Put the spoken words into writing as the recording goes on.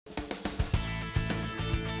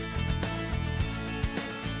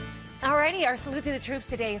Alrighty, our salute to the troops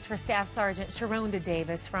today is for Staff Sergeant Sharonda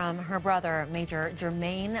Davis from her brother, Major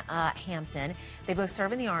Jermaine Hampton. They both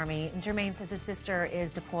serve in the Army. Jermaine says his sister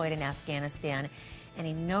is deployed in Afghanistan, and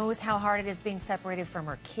he knows how hard it is being separated from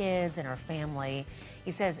her kids and her family.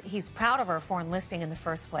 He says he's proud of her for enlisting in the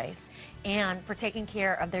first place and for taking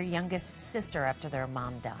care of their youngest sister after their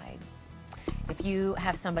mom died. If you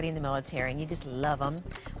have somebody in the military and you just love them,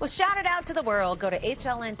 well, shout it out to the world. Go to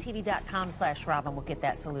HLNTV.com/Robin. We'll get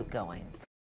that salute going.